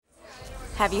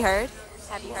Have you heard?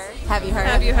 Have you heard? Have you heard?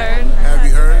 Have you heard? Have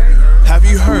you heard? Have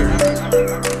you heard?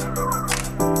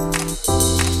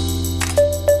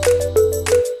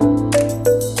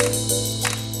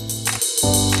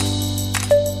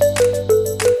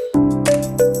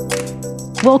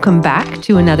 Welcome back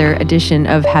to another edition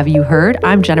of Have You Heard?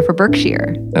 I'm Jennifer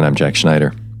Berkshire. And I'm Jack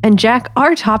Schneider. And Jack,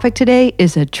 our topic today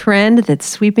is a trend that's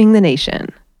sweeping the nation.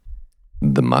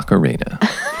 The Macarena.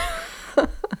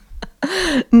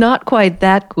 Not quite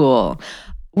that cool.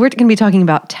 We're going to be talking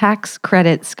about tax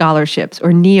credit scholarships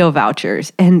or NEO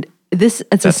vouchers. And it's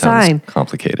a sign.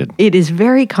 Complicated. It is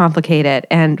very complicated.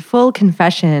 And full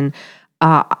confession,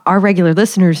 our regular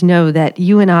listeners know that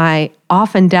you and I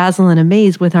often dazzle and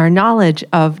amaze with our knowledge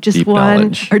of just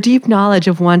deep knowledge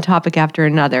of one topic after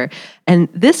another. And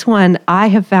this one I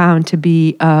have found to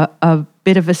be a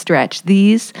bit of a stretch.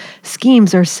 These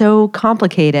schemes are so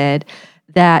complicated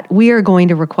that we are going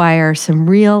to require some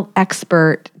real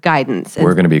expert guidance.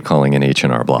 We're going to be calling an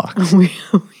H&R Block.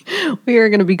 We are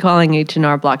going to be calling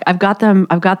H&R Block. I've got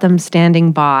them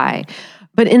standing by.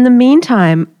 But in the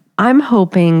meantime, I'm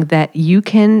hoping that you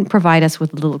can provide us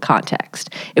with a little context.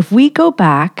 If we go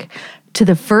back to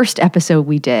the first episode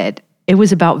we did, it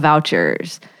was about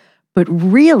vouchers. But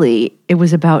really, it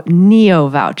was about NEO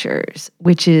vouchers,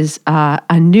 which is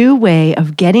a new way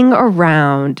of getting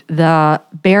around the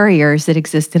barriers that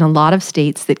exist in a lot of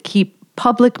states that keep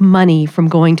public money from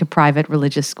going to private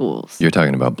religious schools. You're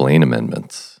talking about Blaine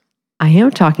amendments. I am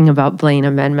talking about Blaine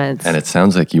amendments. And it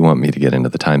sounds like you want me to get into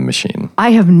the time machine.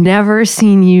 I have never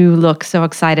seen you look so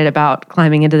excited about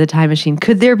climbing into the time machine.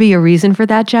 Could there be a reason for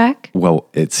that, Jack? Well,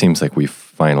 it seems like we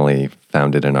finally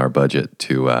found it in our budget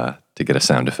to get a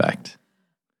sound effect.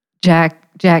 Jack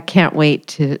can't wait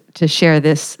to share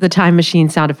the time machine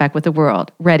sound effect with the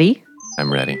world. Ready?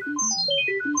 I'm ready.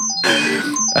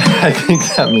 I think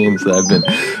that means that I've been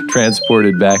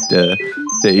transported back to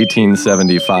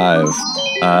 1875.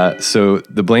 So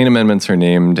the Blaine Amendments are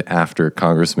named after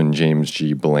Congressman James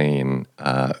G. Blaine,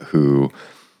 who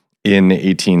in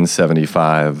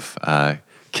 1875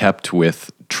 kept with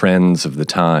trends of the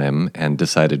time and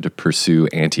decided to pursue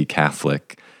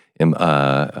anti-Catholic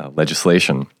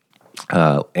legislation.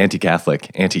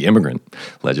 Anti-Catholic, anti-immigrant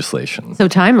legislation. So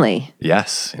timely.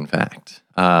 Yes, in fact.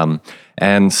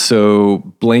 And so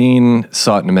Blaine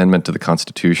sought an amendment to the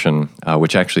Constitution,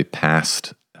 which actually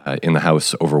passed in the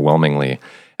House overwhelmingly,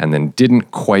 and then didn't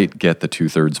quite get the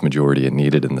 2/3 majority it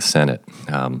needed in the Senate.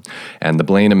 And the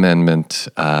Blaine Amendment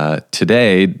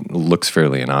today looks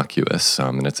fairly innocuous,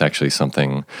 and it's actually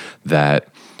something that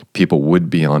people would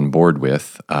be on board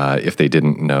with if they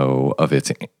didn't know of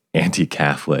its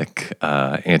anti-Catholic,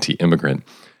 anti-immigrant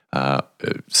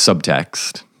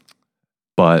subtext.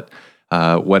 But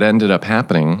what ended up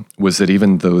happening was that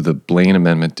even though the Blaine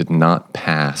Amendment did not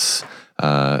pass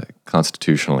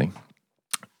constitutionally,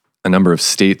 a number of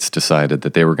states decided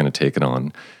that they were going to take it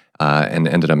on and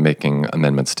ended up making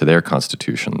amendments to their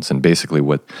constitutions. And basically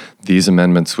what these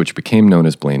amendments, which became known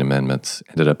as Blaine Amendments,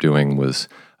 ended up doing was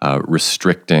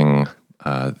restricting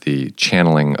the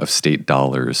channeling of state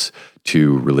dollars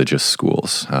to religious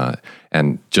schools.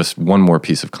 And just one more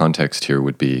piece of context here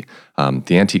would be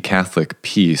the anti-Catholic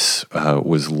piece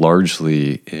was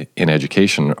largely in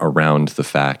education around the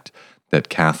fact that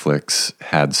Catholics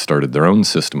had started their own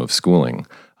system of schooling.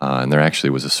 And there actually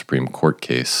was a Supreme Court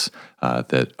case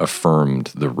that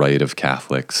affirmed the right of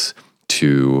Catholics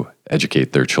to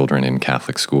educate their children in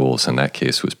Catholic schools. And that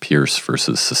case was Pierce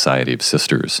versus Society of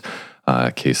Sisters,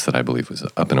 a case that I believe was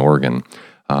up in Oregon.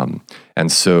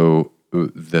 And so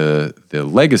the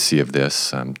legacy of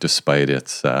this, despite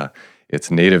its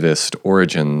nativist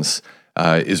origins,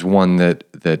 is one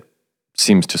that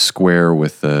seems to square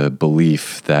with the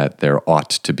belief that there ought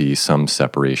to be some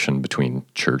separation between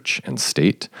church and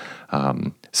state.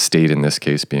 State in this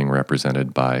case being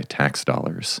represented by tax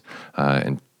dollars,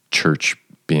 and church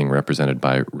being represented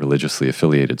by religiously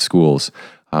affiliated schools.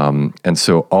 And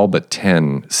so all but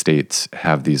 10 states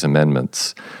have these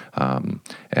amendments.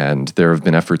 And there have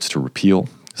been efforts to repeal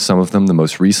some of them. The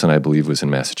most recent, I believe, was in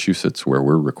Massachusetts, where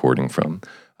we're recording from,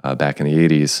 back in the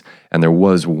 80s. And there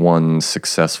was one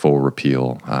successful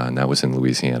repeal, and that was in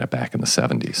Louisiana back in the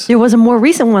 70s. There was a more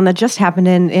recent one that just happened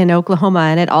in Oklahoma,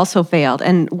 and it also failed.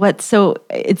 And it's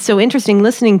so interesting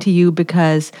listening to you,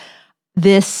 because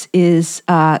this is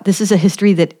a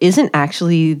history that isn't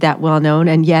actually that well known,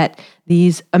 and yet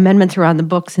these amendments are on the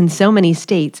books in so many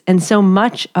states, and so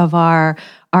much of our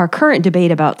current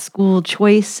debate about school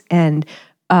choice and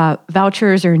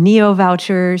vouchers or NEO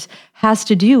vouchers has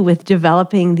to do with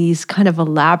developing these kind of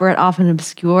elaborate, often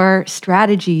obscure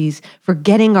strategies for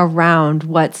getting around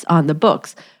what's on the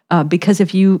books. because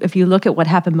if you look at what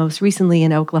happened most recently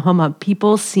in Oklahoma,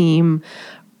 people seem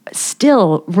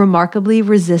still remarkably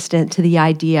resistant to the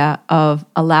idea of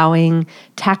allowing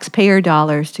taxpayer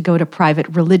dollars to go to private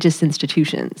religious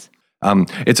institutions.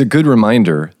 It's a good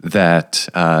reminder that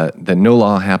that no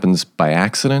law happens by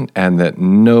accident, and that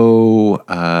no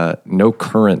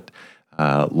current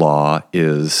law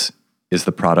is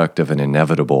the product of an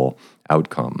inevitable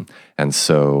outcome. And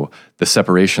so the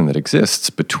separation that exists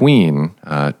between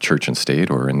church and state,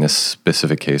 or in this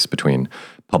specific case, between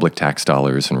public tax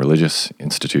dollars and religious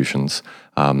institutions,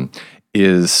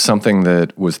 is something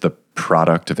that was the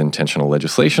product of intentional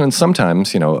legislation, and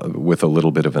sometimes, with a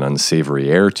little bit of an unsavory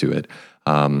air to it.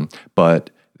 But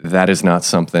that is not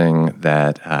something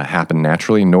that happened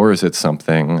naturally, nor is it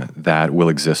something that will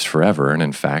exist forever. And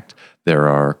in fact, there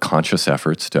are conscious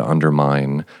efforts to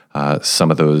undermine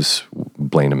some of those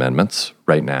Blaine amendments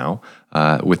right now,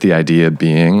 with the idea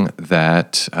being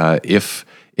that if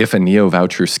a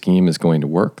neo-voucher scheme is going to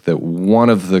work, that one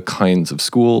of the kinds of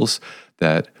schools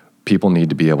that people need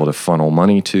to be able to funnel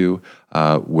money to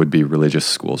would be religious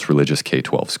schools, religious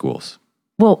K-12 schools.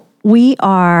 Well, we're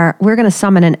going to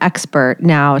summon an expert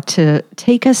now to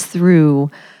take us through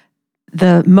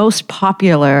the most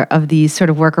popular of these sort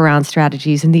of workaround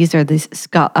strategies, and these are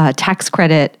the tax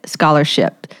credit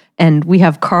scholarship. And we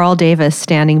have Carl Davis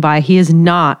standing by. He is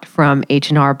not from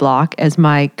H&R Block, as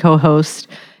my co-host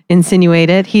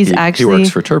insinuated. He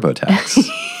works for TurboTax.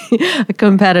 A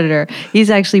competitor. He's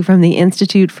actually from the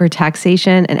Institute for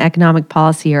Taxation and Economic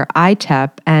Policy, or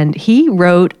ITEP, and he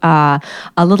wrote a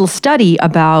little study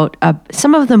about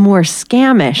some of the more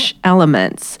scamish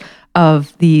elements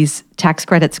of these tax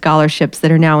credit scholarships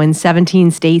that are now in 17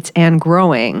 states and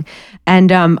growing.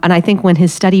 And I think when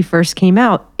his study first came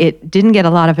out, it didn't get a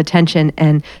lot of attention,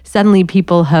 and suddenly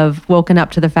people have woken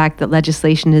up to the fact that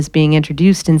legislation is being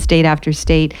introduced in state after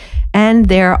state, and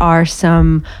there are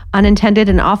some unintended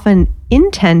and often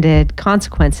intended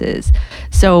consequences.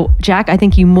 So, Jack, I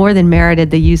think you more than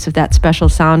merited the use of that special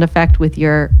sound effect with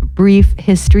your brief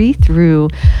history through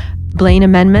Blaine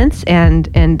amendments and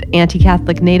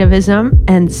anti-Catholic nativism.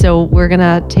 And so we're going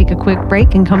to take a quick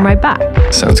break and come right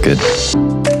back. Sounds good.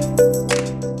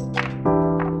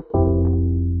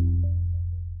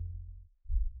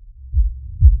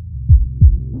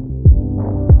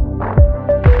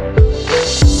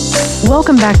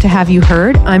 Welcome back to Have You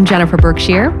Heard? I'm Jennifer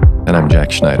Berkshire. And I'm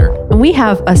Jack Schneider. And we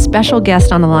have a special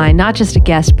guest on the line, not just a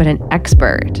guest, but an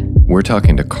expert. We're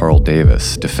talking to Carl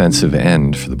Davis, defensive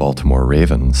end for the Baltimore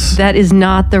Ravens. That is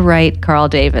not the right Carl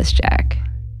Davis, Jack.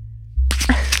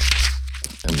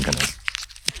 I'm going to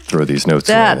throw these notes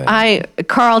away.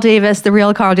 Carl Davis, the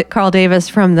real Carl Davis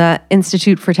from the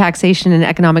Institute for Taxation and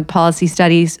Economic Policy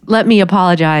Studies. Let me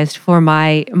apologize for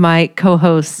my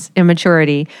co-host's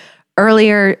immaturity.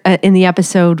 Earlier in the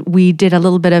episode, we did a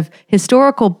little bit of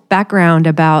historical background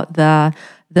about the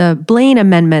Blaine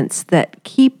amendments that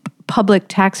keep public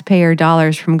taxpayer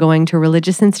dollars from going to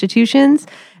religious institutions.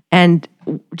 And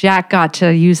Jack got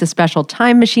to use a special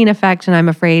time machine effect, and I'm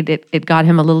afraid it got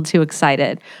him a little too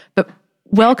excited. But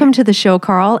welcome to the show,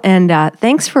 Carl, and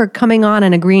thanks for coming on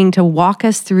and agreeing to walk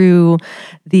us through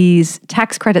these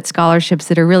tax credit scholarships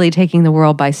that are really taking the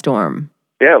world by storm.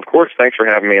 Yeah, of course. Thanks for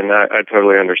having me, and I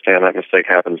totally understand that mistake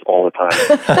happens all the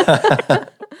time.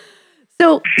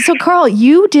 So Carl,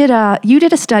 you did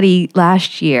a study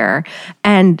last year,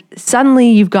 and suddenly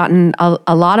you've gotten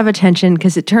a lot of attention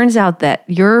because it turns out that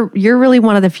you're really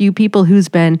one of the few people who's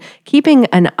been keeping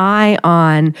an eye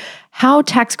on how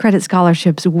tax credit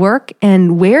scholarships work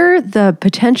and where the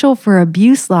potential for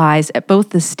abuse lies at both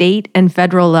the state and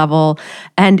federal level,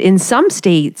 and in some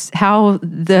states how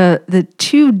the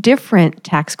two different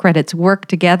tax credits work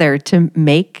together to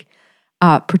make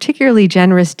particularly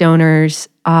generous donors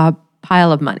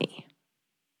pile of money.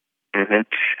 Mm-hmm.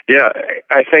 Yeah,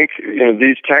 I think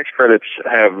these tax credits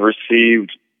have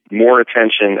received more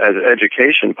attention as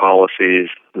education policies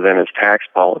than as tax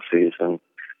policies, and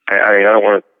I don't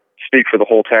want to speak for the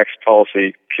whole tax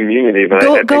policy community,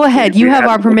 but go ahead. You have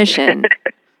our permission.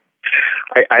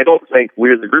 I don't think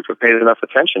we as a group have paid enough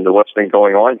attention to what's been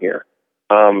going on here.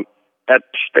 At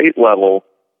state level,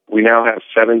 we now have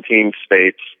 17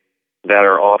 states that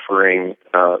are offering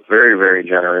very, very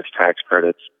generous tax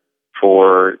credits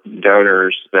for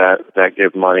donors that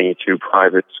give money to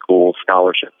private school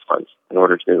scholarship funds in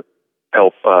order to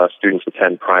help students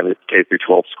attend private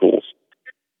K-12 schools.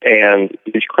 And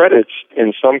these credits,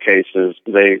 in some cases,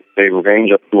 they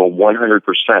range up to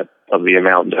 100% of the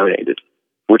amount donated,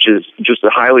 which is just a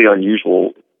highly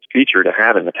unusual feature to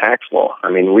have in the tax law.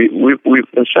 I mean, we've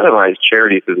incentivized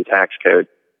charity through the tax code.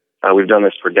 We've done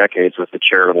this for decades with the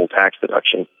charitable tax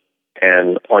deduction.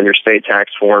 And on your state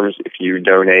tax forms, if you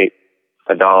donate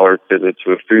 $1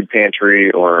 to a food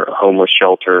pantry or a homeless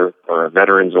shelter or a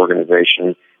veterans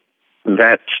organization,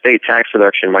 that state tax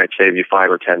deduction might save you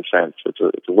 5 or 10 cents. It's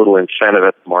a little incentive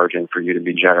at the margin for you to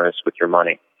be generous with your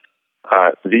money.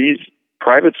 These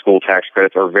private school tax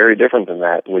credits are very different than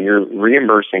that. When you're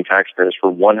reimbursing taxpayers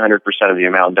for 100% of the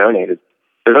amount donated,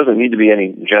 there doesn't need to be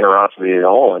any generosity at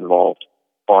all involved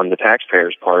on the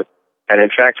taxpayer's part. And in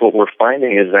fact, what we're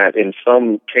finding is that in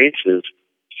some cases,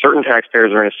 certain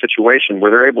taxpayers are in a situation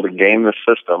where they're able to game the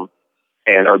system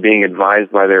and are being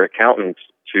advised by their accountants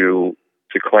to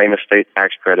claim a state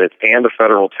tax credit and a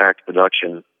federal tax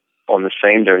deduction on the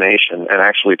same donation and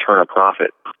actually turn a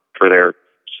profit for their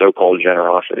so-called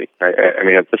generosity. I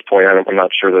mean, at this point, I'm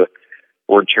not sure the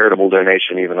word charitable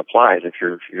donation even applies. If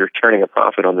you're turning a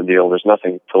profit on the deal, there's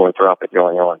nothing philanthropic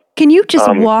going on. Can you just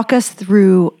walk us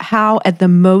through how, at the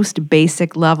most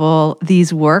basic level,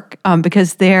 these work?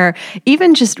 Because they're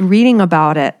even just reading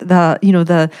about it,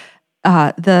 the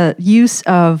use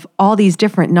of all these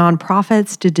different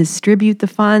nonprofits to distribute the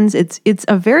funds. It's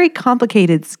a very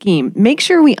complicated scheme. Make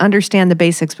sure we understand the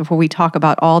basics before we talk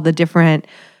about all the different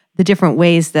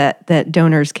ways that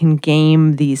donors can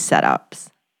game these setups.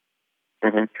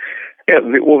 Mm-hmm. Yeah,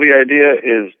 well, the idea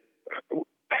is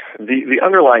the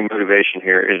underlying motivation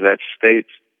here is that states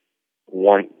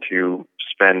want to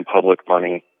spend public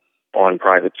money on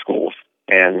private schools,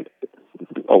 and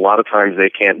a lot of times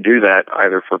they can't do that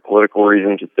either for political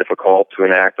reasons. It's difficult to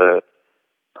enact that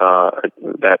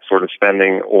sort of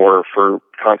spending, or for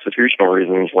constitutional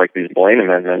reasons like these Blaine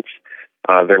amendments.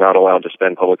 They're not allowed to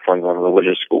spend public funds on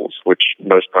religious schools, which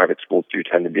most private schools do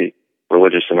tend to be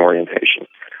religious in orientation.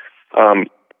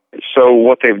 So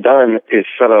what they've done is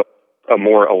set up a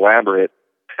more elaborate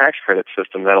tax credit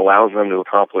system that allows them to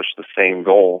accomplish the same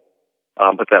goal,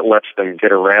 but that lets them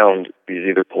get around these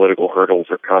either political hurdles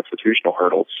or constitutional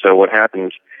hurdles. So what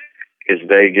happens is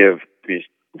they give these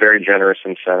very generous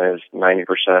incentives,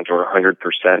 90% or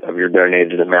 100% of your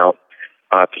donated amount,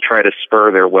 to try to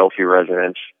spur their wealthy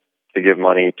residents to give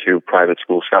money to private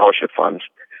school scholarship funds.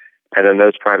 And then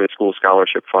those private school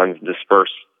scholarship funds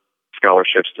disperse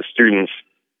scholarships to students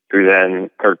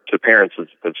or to parents of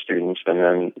students, and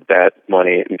then that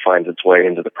money finds its way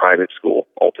into the private school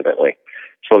ultimately.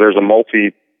 So there's a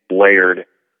multi-layered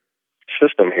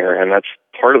system here, and that's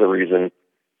part of the reason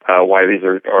why these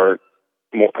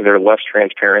they're less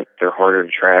transparent, they're harder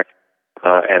to track,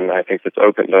 and I think that's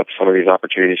opened up some of these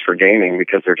opportunities for gaming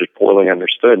because they're just poorly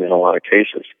understood in a lot of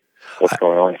cases. What's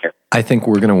going on here? I think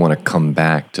we're going to want to come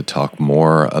back to talk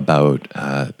more about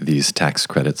these tax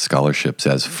credit scholarships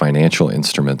as financial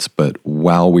instruments. But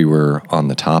while we were on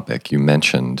the topic, you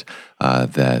mentioned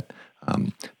that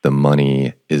the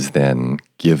money is then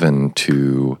given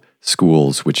to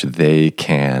schools, which they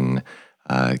can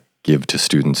give to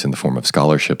students in the form of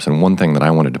scholarships. And one thing that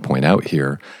I wanted to point out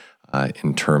here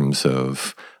in terms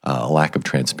of a lack of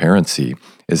transparency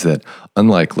is that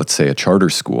unlike, let's say, a charter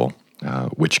school,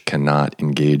 which cannot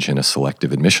engage in a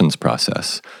selective admissions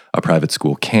process, a private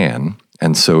school can.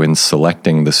 And so in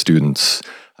selecting the students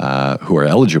who are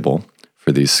eligible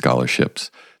for these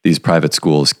scholarships, these private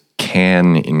schools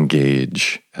can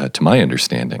engage, to my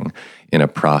understanding, in a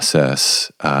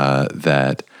process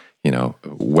that,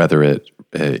 whether it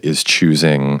is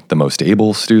choosing the most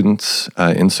able students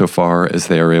insofar as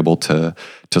they are able to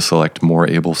select more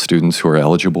able students who are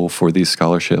eligible for these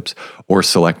scholarships, or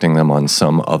selecting them on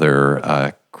some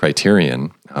other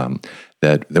criterion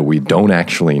that we don't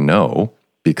actually know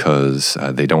because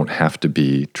they don't have to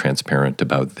be transparent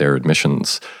about their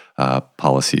admissions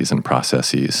policies and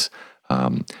processes.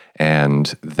 And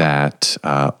that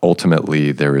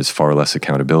ultimately there is far less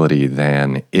accountability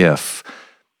than if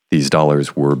these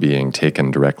dollars were being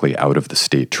taken directly out of the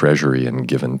state treasury and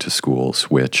given to schools,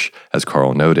 which, as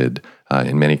Carl noted,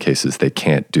 in many cases they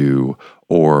can't do,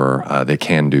 or they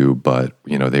can do, but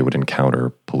they would encounter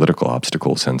political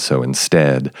obstacles. And so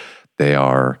instead, they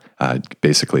are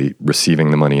basically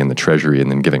receiving the money in the treasury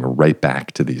and then giving it right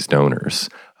back to these donors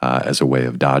as a way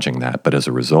of dodging that. But as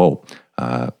a result,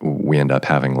 we end up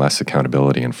having less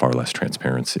accountability and far less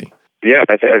transparency. Yeah,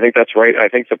 I think that's right. I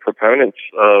think the proponents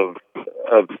of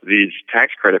these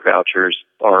tax credit vouchers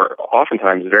are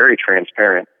oftentimes very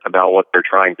transparent about what they're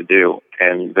trying to do,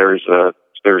 and there's a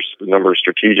number of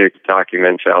strategic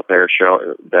documents out there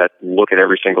that look at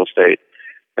every single state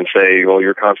and say, well,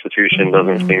 your constitution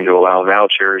doesn't seem to allow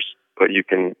vouchers, but you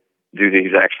can do the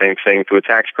exact same thing to a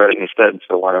tax credit instead.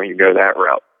 So why don't you go that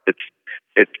route?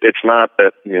 It's not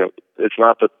that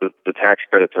the tax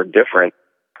credits are different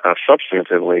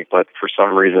substantively, but for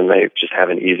some reason they just have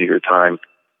an easier time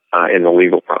in the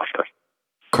legal process.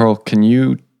 Carl, can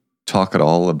you talk at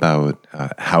all about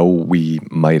how we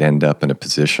might end up in a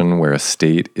position where a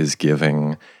state is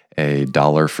giving a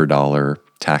dollar for dollar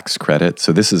tax credit?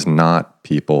 So this is not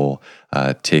people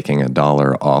taking a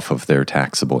dollar off of their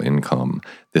taxable income.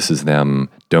 This is them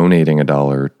donating a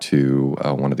dollar to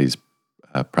one of these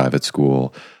private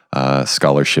school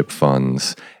scholarship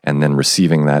funds and then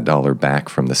receiving that dollar back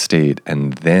from the state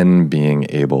and then being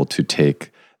able to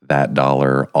take that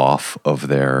dollar off of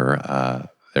their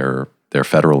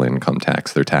federal income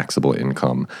tax, their taxable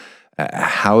income.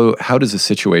 How does a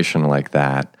situation like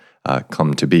that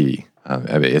come to be?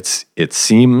 It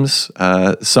seems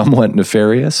somewhat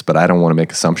nefarious, but I don't want to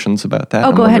make assumptions about that.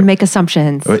 Oh, go ahead, make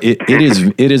assumptions.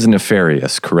 It is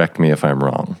nefarious. Correct me if I'm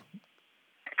wrong.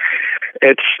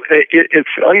 It's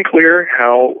unclear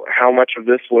how much of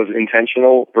this was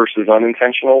intentional versus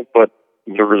unintentional, but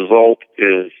the result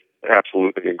is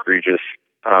absolutely egregious.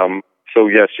 So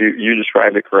yes, you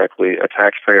described it correctly. A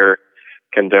taxpayer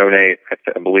can donate,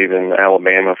 I believe in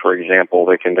Alabama, for example,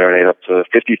 they can donate up to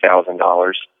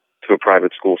 $50,000 to a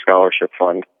private school scholarship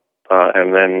fund,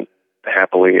 and then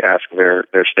happily ask their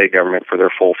state government for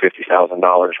their full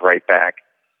 $50,000 right back.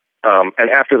 And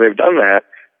after they've done that,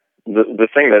 the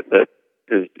thing that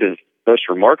is most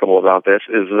remarkable about this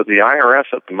is that the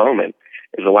IRS at the moment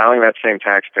is allowing that same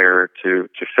taxpayer to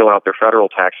fill out their federal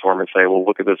tax form and say, well,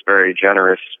 look at this very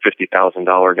generous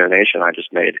 $50,000 donation I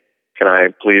just made. Can I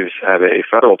please have a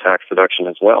federal tax deduction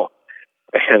as well?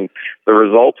 And the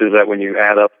result is that when you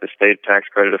add up the state tax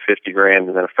credit of $50,000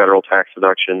 and then a federal tax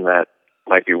deduction that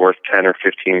might be worth $10,000 or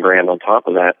 $15,000 on top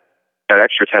of that, that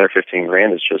extra $10,000 or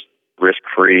 $15,000 is just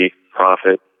risk-free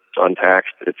profit. It's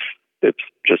untaxed. It's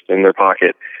just in their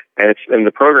pocket, and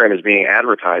the program is being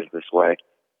advertised this way.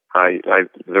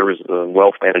 There was a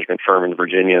wealth management firm in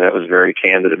Virginia that was very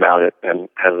candid about it and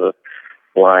has a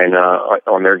line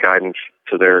on their guidance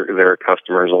to their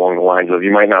customers along the lines of,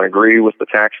 you might not agree with the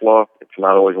tax law, it's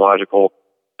not always logical,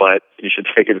 but you should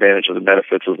take advantage of the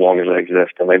benefits as long as they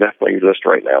exist, and they definitely exist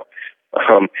right now.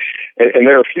 And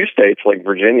there are a few states like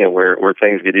Virginia where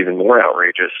things get even more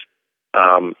outrageous.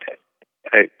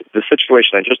 The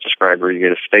situation I just described, where you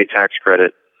get a state tax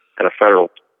credit and a federal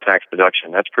tax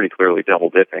deduction, that's pretty clearly double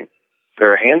dipping.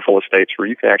 There are a handful of states where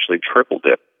you can actually triple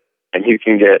dip, and you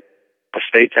can get a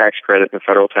state tax credit and a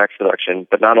federal tax deduction,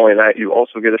 but not only that, you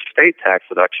also get a state tax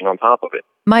deduction on top of it.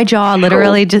 My jaw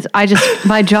literally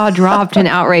my jaw dropped in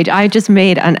outrage. I just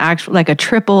made an actual, like a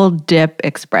triple dip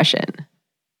expression.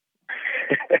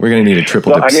 We're going to need a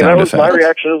triple dip sound that was effect. my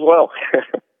reaction as well.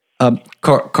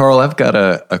 Carl, I've got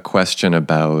a question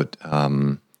about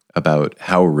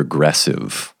how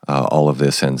regressive all of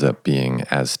this ends up being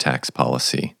as tax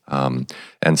policy.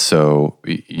 And so,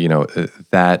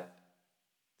 that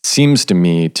seems to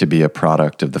me to be a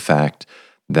product of the fact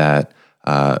that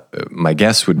my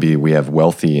guess would be we have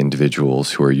wealthy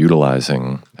individuals who are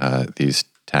utilizing these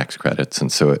tax credits.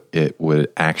 And so it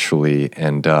would actually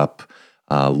end up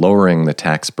lowering the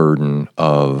tax burden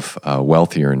of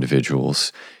wealthier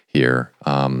individuals here,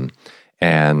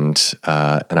 and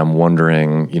I'm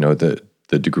wondering,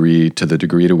 the degree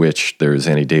to which there's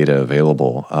any data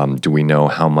available. Do we know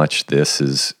how much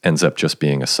this ends up just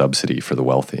being a subsidy for the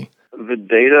wealthy? The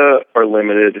data are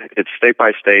limited. It's state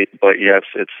by state, but yes,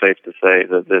 it's safe to say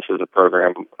that this is a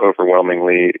program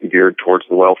overwhelmingly geared towards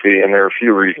the wealthy, and there are a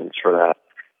few reasons for that.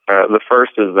 The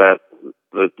first is that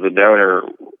the donor,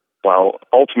 while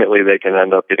ultimately they can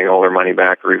end up getting all their money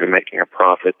back or even making a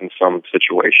profit in some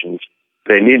situations,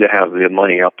 they need to have the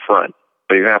money up front.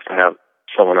 So you have to have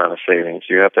some amount of savings.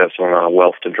 You have to have some amount of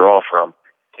wealth to draw from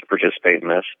to participate in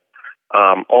this.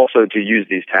 Also, to use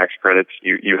these tax credits,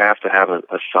 you have to have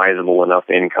a sizable enough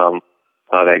income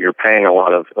that you're paying a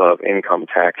lot of income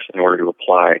tax in order to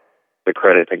apply the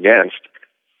credit against.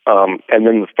 And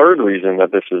then the third reason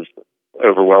that this is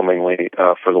overwhelmingly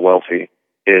for the wealthy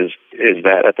is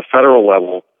that at the federal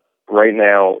level, right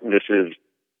now, this is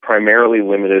primarily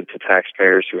limited to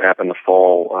taxpayers who happen to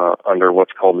fall under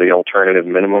what's called the alternative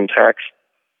minimum tax.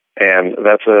 And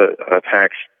that's a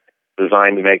tax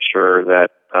designed to make sure that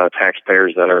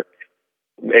taxpayers that are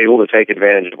able to take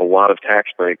advantage of a lot of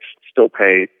tax breaks still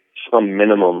pay some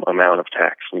minimum amount of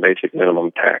tax, some basic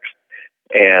minimum tax.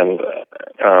 And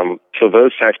so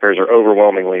those taxpayers are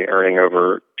overwhelmingly earning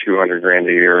over $200,000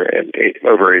 a year, and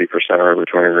over 80% are over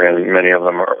 $200,000. And many of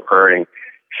them are earning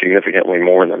significantly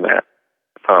more than that.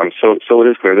 So it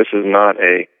is clear this is not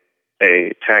a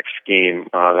tax scheme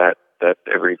that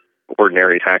every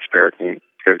ordinary taxpayer can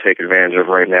go take advantage of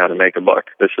right now to make a buck.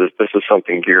 This is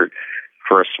something geared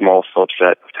for a small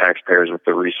subset of taxpayers with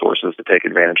the resources to take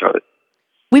advantage of it.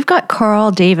 We've got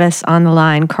Carl Davis on the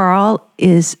line. Carl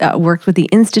is worked with the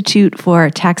Institute for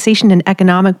Taxation and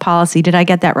Economic Policy. Did I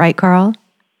get that right, Carl?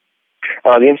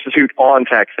 The Institute on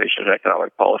Taxation and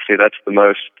Economic Policy. That's the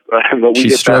most. She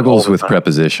struggles with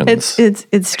prepositions.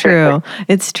 It's true.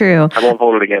 It's true. I won't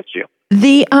hold it against you.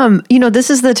 This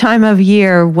is the time of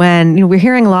year when, we're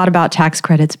hearing a lot about tax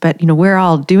credits, but, we're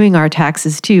all doing our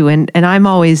taxes too. And I'm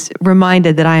always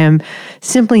reminded that I am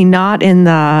simply not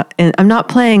I'm not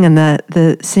playing in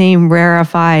the same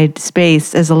rarefied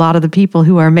space as a lot of the people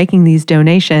who are making these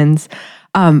donations.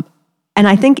 And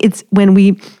I think it's when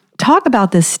we talk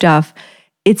about this stuff,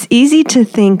 it's easy to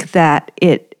think that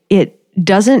it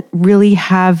doesn't really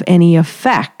have any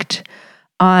effect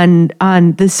on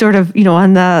the sort of,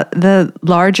 on the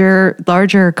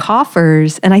larger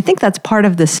coffers. And I think that's part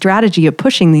of the strategy of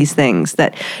pushing these things,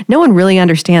 that no one really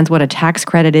understands what a tax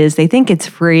credit is. They think it's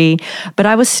free. But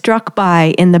I was struck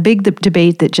by, in the big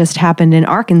debate that just happened in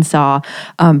Arkansas,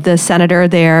 the senator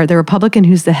there, the Republican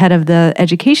who's the head of the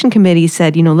education committee,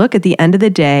 said, look, at the end of the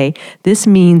day, this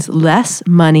means less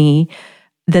money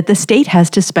that the state has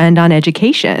to spend on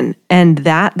education, and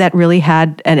that really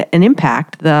had an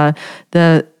impact. The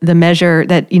measure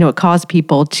that it caused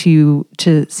people to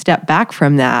step back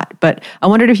from that. But I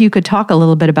wondered if you could talk a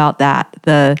little bit about that.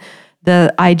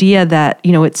 The idea that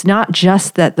it's not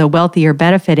just that the wealthy are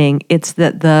benefiting; it's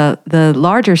that the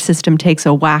larger system takes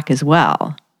a whack as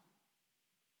well.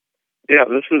 Yeah,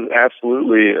 this is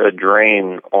absolutely a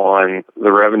drain on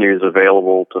the revenues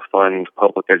available to fund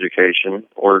public education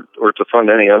or to fund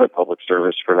any other public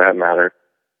service for that matter.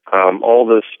 All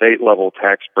the state-level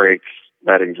tax breaks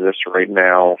that exist right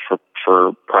now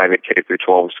for private K through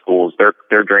 12 schools,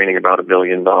 they're draining about $1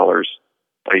 billion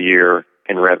a year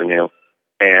in revenue.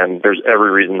 And there's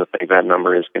every reason to think that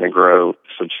number is going to grow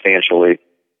substantially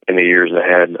in the years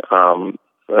ahead.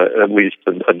 At least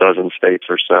a dozen states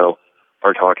or so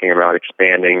are talking about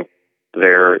expanding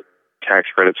their tax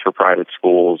credits for private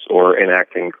schools or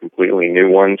enacting completely new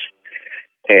ones.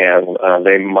 And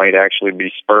they might actually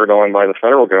be spurred on by the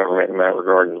federal government in that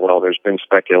regard as well. There's been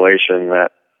speculation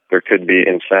that there could be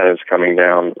incentives coming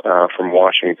down from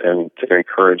Washington to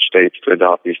encourage states to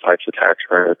adopt these types of tax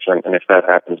credits. And if that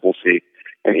happens, we'll see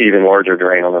an even larger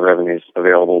drain on the revenues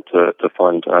available to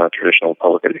fund traditional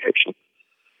public education.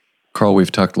 Carl,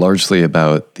 we've talked largely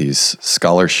about these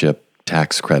scholarship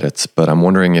tax credits, but I'm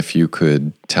wondering if you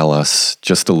could tell us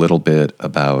just a little bit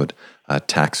about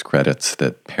tax credits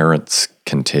that parents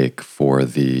can take for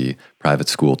the private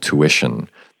school tuition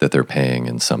that they're paying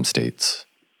in some states.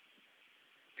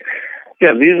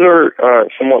 Yeah, these are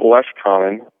somewhat less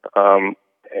common,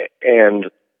 and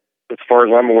as far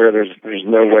as I'm aware, there's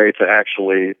no way to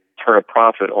actually turn a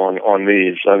profit on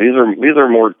these. These are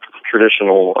more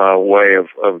traditional way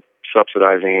of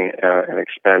subsidizing an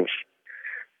expense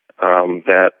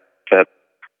that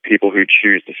people who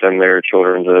choose to send their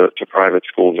children to private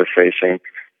schools are facing.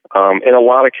 In a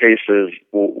lot of cases,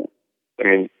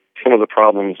 some of the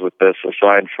problems with this,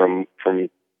 aside from the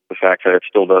fact that it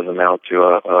still does amount to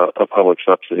a public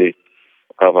subsidy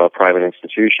of a private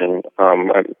institution,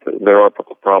 there are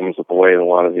problems with the way a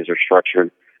lot of these are structured.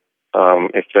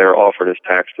 If they're offered as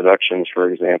tax deductions,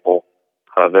 for example,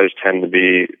 those tend to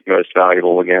be most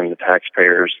valuable, again, to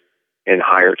taxpayers in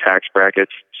higher tax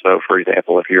brackets. So, for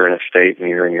example, if you're in a state and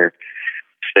you're in your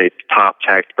state's top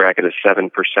tax bracket is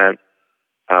 7%,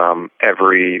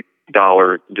 every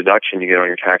dollar deduction you get on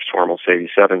your tax form will save you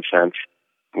 7 cents.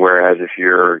 Whereas if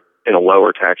you're in a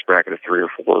lower tax bracket of 3 or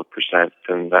 4%,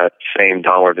 then that same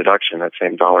dollar deduction, that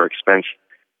same dollar expense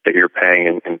that you're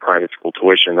paying in private school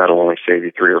tuition, that'll only save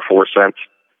you 3 or 4 cents.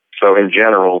 So in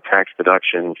general, tax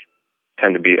deductions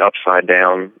tend to be upside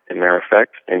down in their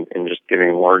effect and just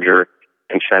giving larger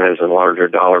incentives and larger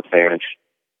dollar payments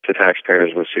to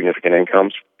taxpayers with significant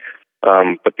incomes.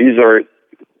 But these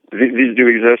do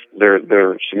exist.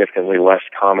 They're significantly less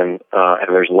common,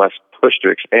 and there's less push to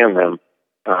expand them,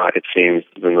 it seems,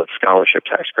 than the scholarship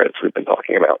tax credits we've been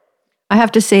talking about. I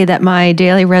have to say that my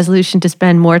daily resolution to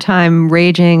spend more time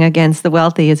raging against the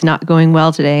wealthy is not going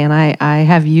well today, and I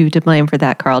have you to blame for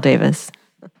that, Carl Davis.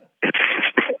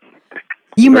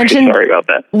 You mentioned sorry about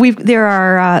that. There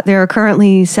are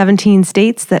currently 17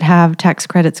 states that have tax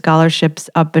credit scholarships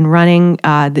up and running.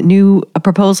 The new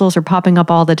proposals are popping up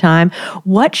all the time.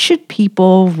 What should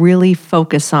people really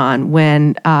focus on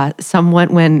when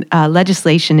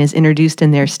legislation is introduced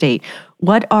in their state?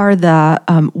 What are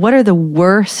the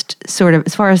worst sort of,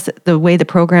 as far as the way the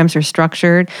programs are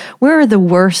structured? Where are the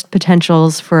worst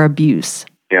potentials for abuse?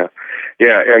 Yeah.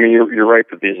 I mean, you're right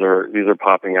that these are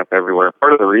popping up everywhere.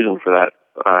 Part of the reason for that,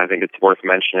 I think it's worth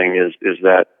mentioning, is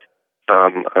that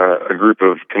a group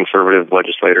of conservative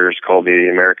legislators called the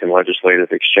American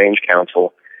Legislative Exchange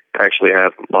Council actually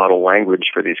have model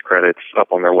language for these credits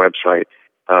up on their website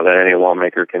that any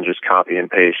lawmaker can just copy and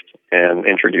paste and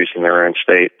introduce in their own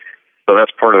state. So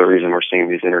that's part of the reason we're seeing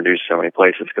these introduced so many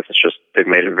places, because they've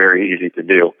made it very ezy to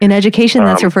do. In education,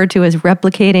 that's referred to as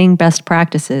replicating best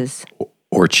practices.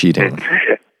 Or cheating.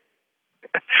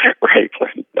 Right.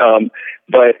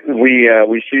 But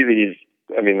we see these.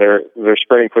 I mean, they're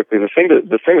spreading quickly. The thing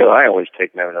that I always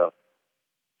take note of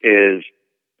is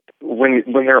when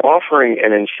they're offering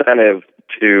an incentive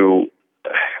to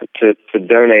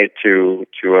donate to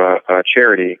a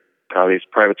charity. These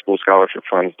private school scholarship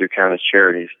funds do count as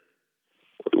charities.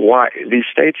 Why these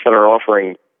states that are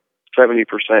offering 70%,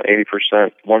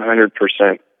 80%,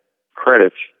 100%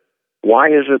 credits? Why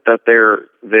is it that they're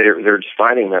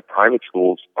deciding that private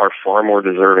schools are far more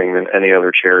deserving than any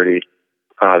other charity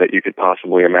that you could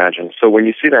possibly imagine? So when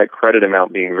you see that credit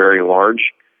amount being very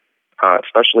large,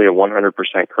 especially a 100%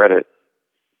 credit,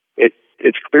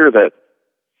 it's clear that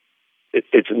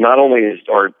it's not only is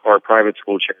our private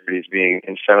school charities being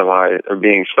incentivized or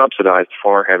being subsidized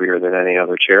far heavier than any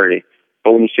other charity,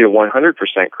 but when you see a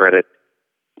 100% credit,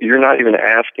 you're not even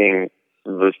asking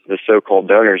the so-called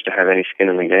donors to have any skin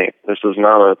in the game. This is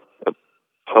not a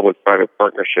public-private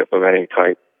partnership of any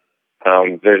type.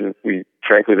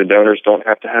 Frankly, the donors don't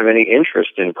have to have any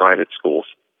interest in private schools.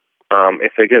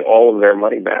 If they get all of their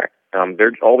money back,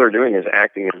 all they're doing is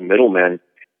acting as middlemen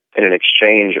in an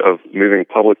exchange of moving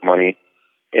public money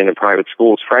into private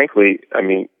schools. Frankly, I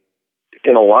mean,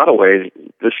 in a lot of ways,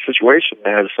 this situation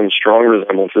has some strong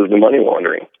resemblances to money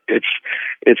laundering.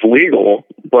 It's legal,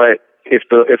 but if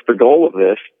the goal of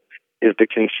this is to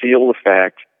conceal the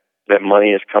fact that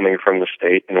money is coming from the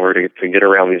state in order to get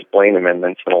around these Blaine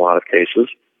amendments in a lot of cases,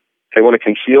 they want to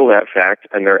conceal that fact,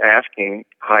 and they're asking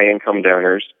high-income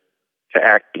donors to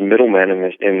act as middlemen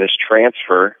in this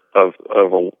transfer of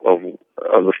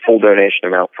the full donation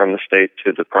amount from the state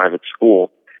to the private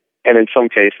school. And in some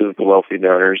cases, the wealthy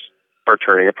donors are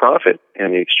turning a profit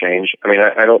in the exchange. I mean,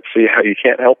 I don't see how you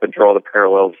can't help but draw the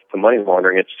parallels to money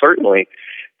laundering. It certainly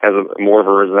has more of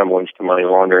a resemblance to money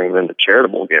laundering than to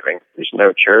charitable giving. There's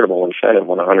no charitable incentive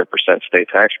when 100% state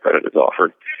tax credit is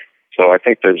offered. So I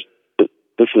think this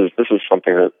is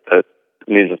something that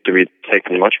needs to be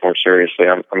taken much more seriously.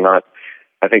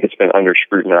 I think it's been under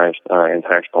scrutinized in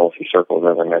tax policy circles,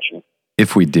 as I mentioned.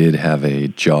 If we did have a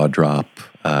jaw drop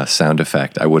sound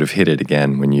effect, I would have hit it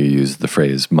again when you used the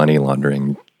phrase money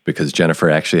laundering, because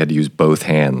Jennifer actually had to use both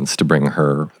hands to bring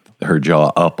her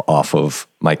jaw up off of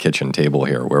my kitchen table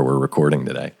here where we're recording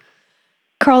today.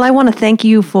 Carl, I want to thank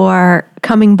you for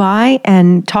coming by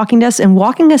and talking to us and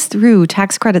walking us through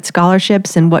tax credit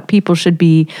scholarships and what people should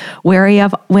be wary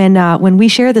of. When we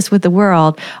share this with the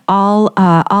world,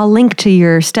 I'll link to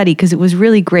your study because it was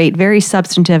really great, very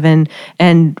substantive,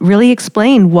 and really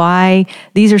explained why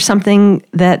these are something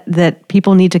that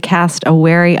people need to cast a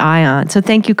wary eye on. So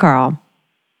thank you, Carl.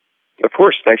 Of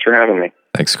course. Thanks for having me.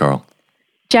 Thanks, Carl.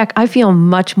 Jack, I feel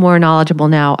much more knowledgeable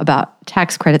now about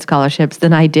tax credit scholarships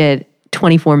than I did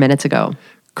 24 minutes ago.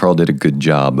 Carl did a good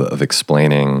job of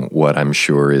explaining what I'm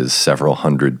sure is several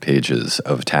hundred pages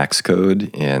of tax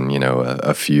code in,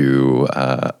 a few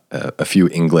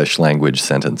English language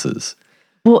sentences.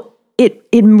 Well, it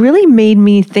really made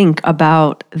me think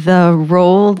about the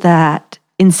role that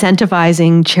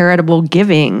incentivizing charitable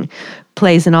giving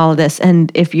plays in all of this.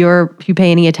 And if you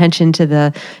pay any attention to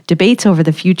the debates over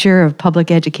the future of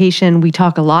public education, we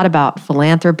talk a lot about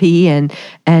philanthropy and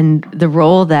the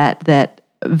role that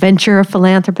venture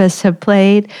philanthropists have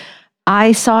played.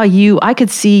 I could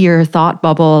see your thought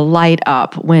bubble light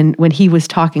up when he was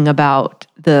talking about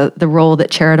the role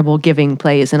that charitable giving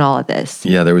plays in all of this.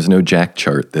 Yeah, there was no Jack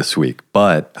chart this week,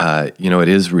 but it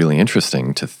is really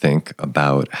interesting to think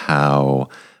about how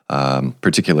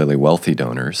particularly wealthy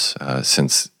donors,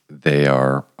 since they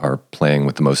are playing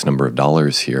with the most number of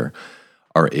dollars here,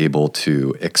 are able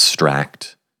to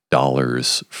extract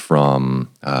dollars from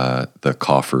the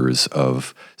coffers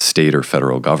of state or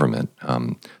federal government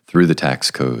through the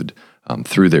tax code,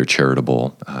 through their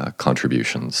charitable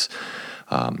contributions,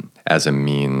 as a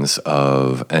means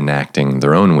of enacting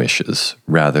their own wishes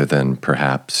rather than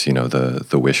perhaps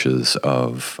the wishes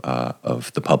of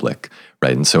the public,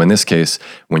 right? And so in this case,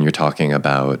 when you're talking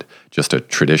about just a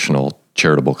traditional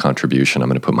charitable contribution, I'm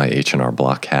going to put my H&R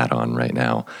Block hat on right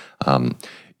now.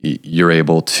 You're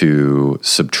able to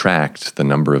subtract the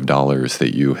number of dollars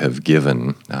that you have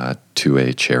given to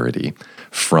a charity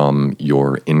from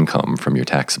your income, from your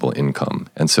taxable income.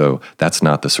 And so that's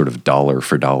not the sort of dollar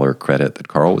for dollar credit that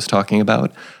Carl was talking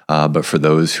about, but for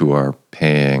those who are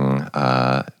paying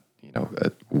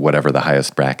whatever the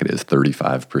highest bracket is,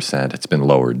 35%. It's been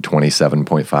lowered,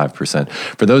 27.5%.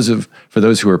 For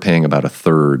those who are paying about a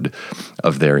third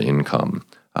of their income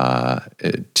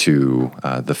to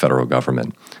the federal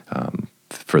government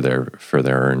for their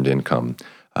earned income,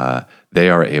 they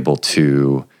are able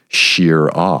to shear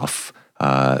off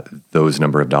those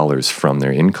number of dollars from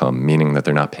their income, meaning that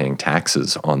they're not paying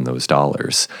taxes on those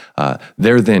dollars.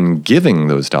 They're then giving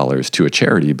those dollars to a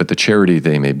charity, but the charity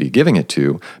they may be giving it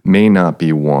to may not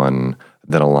be one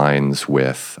that aligns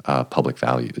with public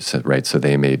values, right? So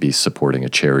they may be supporting a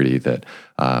charity that,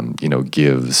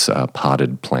 gives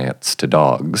potted plants to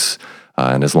dogs.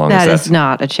 And as long as that is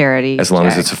not a charity, as long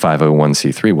Jack. as it's a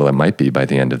 501c3, well, it might be by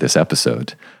the end of this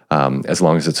episode. As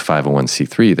long as it's a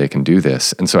 501c3, they can do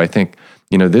this. And so I think,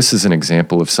 this is an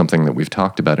example of something that we've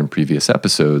talked about in previous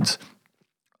episodes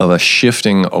of a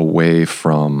shifting away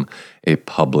from a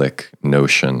public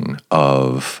notion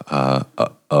of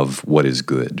what is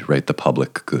good, right? The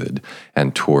public good,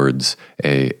 and towards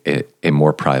a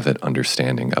more private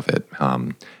understanding of it.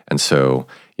 And so,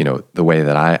 the way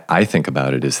that I think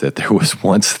about it is that there was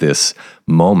once this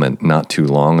moment not too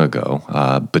long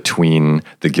ago between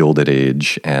the Gilded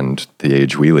Age and the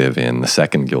age we live in, the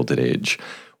second Gilded Age,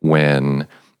 when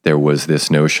there was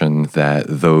this notion that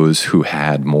those who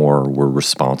had more were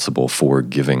responsible for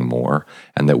giving more,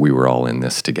 and that we were all in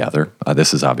this together.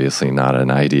 This is obviously not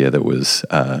an idea that was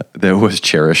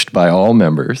cherished by all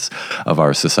members of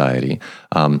our society,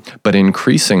 but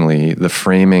increasingly the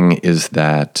framing is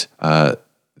that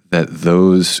that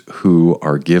those who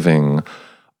are giving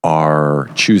are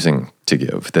choosing to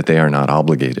give, that they are not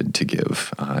obligated to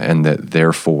give, and that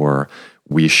therefore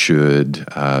we should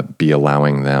be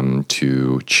allowing them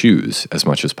to choose as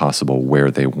much as possible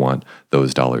where they want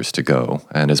those dollars to go.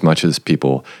 And as much as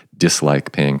people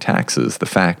dislike paying taxes, the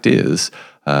fact is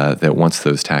that once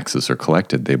those taxes are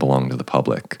collected, they belong to the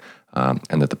public,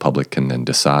 and that the public can then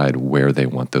decide where they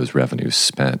want those revenues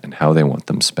spent and how they want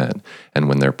them spent. And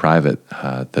when they're private,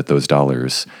 that those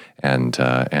dollars and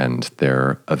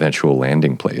their eventual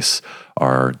landing place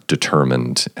are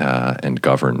determined and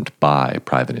governed by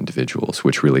private individuals,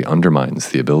 which really undermines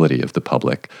the ability of the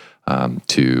public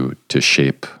to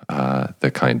shape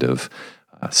the kind of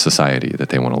society that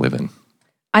they want to live in.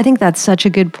 I think that's such a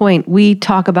good point. We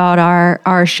talk about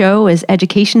our show as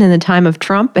education in the time of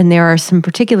Trump, and there are some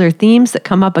particular themes that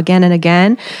come up again and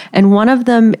again. And one of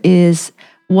them is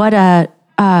that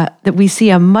we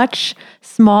see a much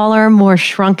smaller, more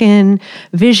shrunken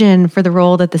vision for the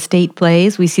role that the state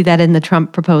plays. We see that in the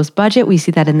Trump proposed budget. We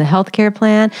see that in the healthcare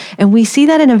plan. And we see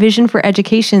that in a vision for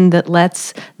education that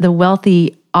lets the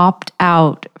wealthy opt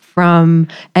out from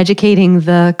educating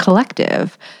the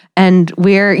collective. And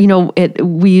we're using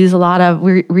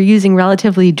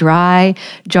relatively dry,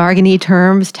 jargony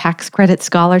terms, tax credit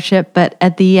scholarship. But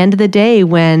at the end of the day,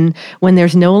 when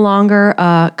there's no longer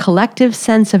a collective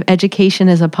sense of education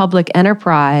as a public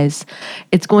enterprise,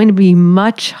 it's going to be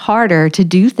much harder to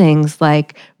do things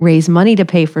like raise money to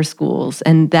pay for schools.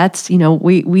 And that's,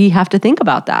 we have to think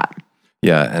about that.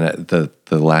 Yeah, and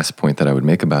the last point that I would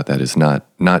make about that is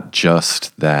not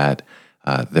just that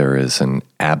there is an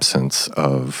absence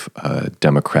of a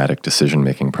democratic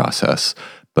decision-making process,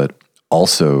 but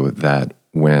also that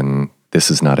when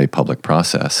this is not a public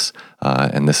process,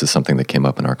 and this is something that came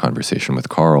up in our conversation with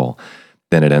Carl,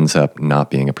 then it ends up not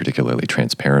being a particularly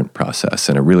transparent process,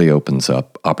 and it really opens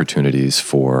up opportunities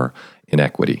for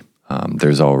inequity.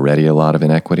 There's already a lot of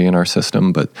inequity in our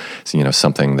system, but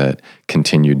something that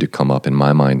continued to come up in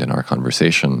my mind in our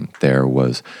conversation there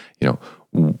was,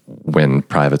 when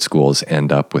private schools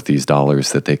end up with these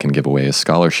dollars that they can give away as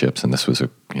scholarships, and this was a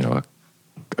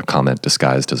comment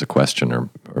disguised as a question, or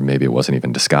maybe it wasn't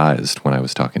even disguised when I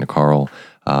was talking to Carl.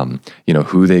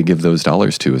 Who they give those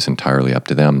dollars to is entirely up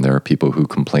to them. There are people who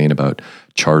complain about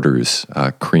charters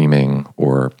creaming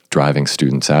or driving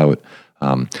students out.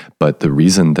 But the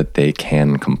reason that they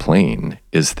can complain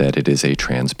is that it is a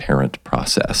transparent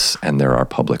process, and there are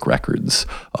public records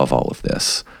of all of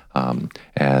this.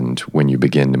 And when you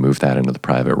begin to move that into the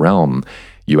private realm,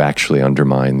 you actually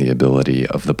undermine the ability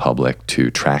of the public to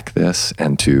track this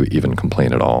and to even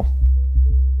complain at all.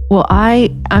 Well,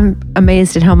 I'm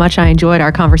amazed at how much I enjoyed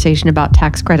our conversation about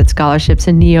tax credit scholarships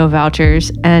and NEO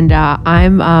vouchers. And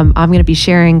I'm going to be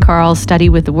sharing Carl's study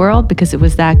with the world because it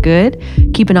was that good.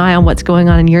 Keep an eye on what's going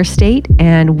on in your state,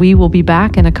 and we will be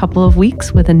back in a couple of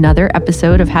weeks with another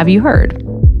episode of Have You Heard?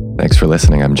 Thanks for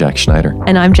listening. I'm Jack Schneider.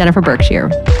 And I'm Jennifer Berkshire.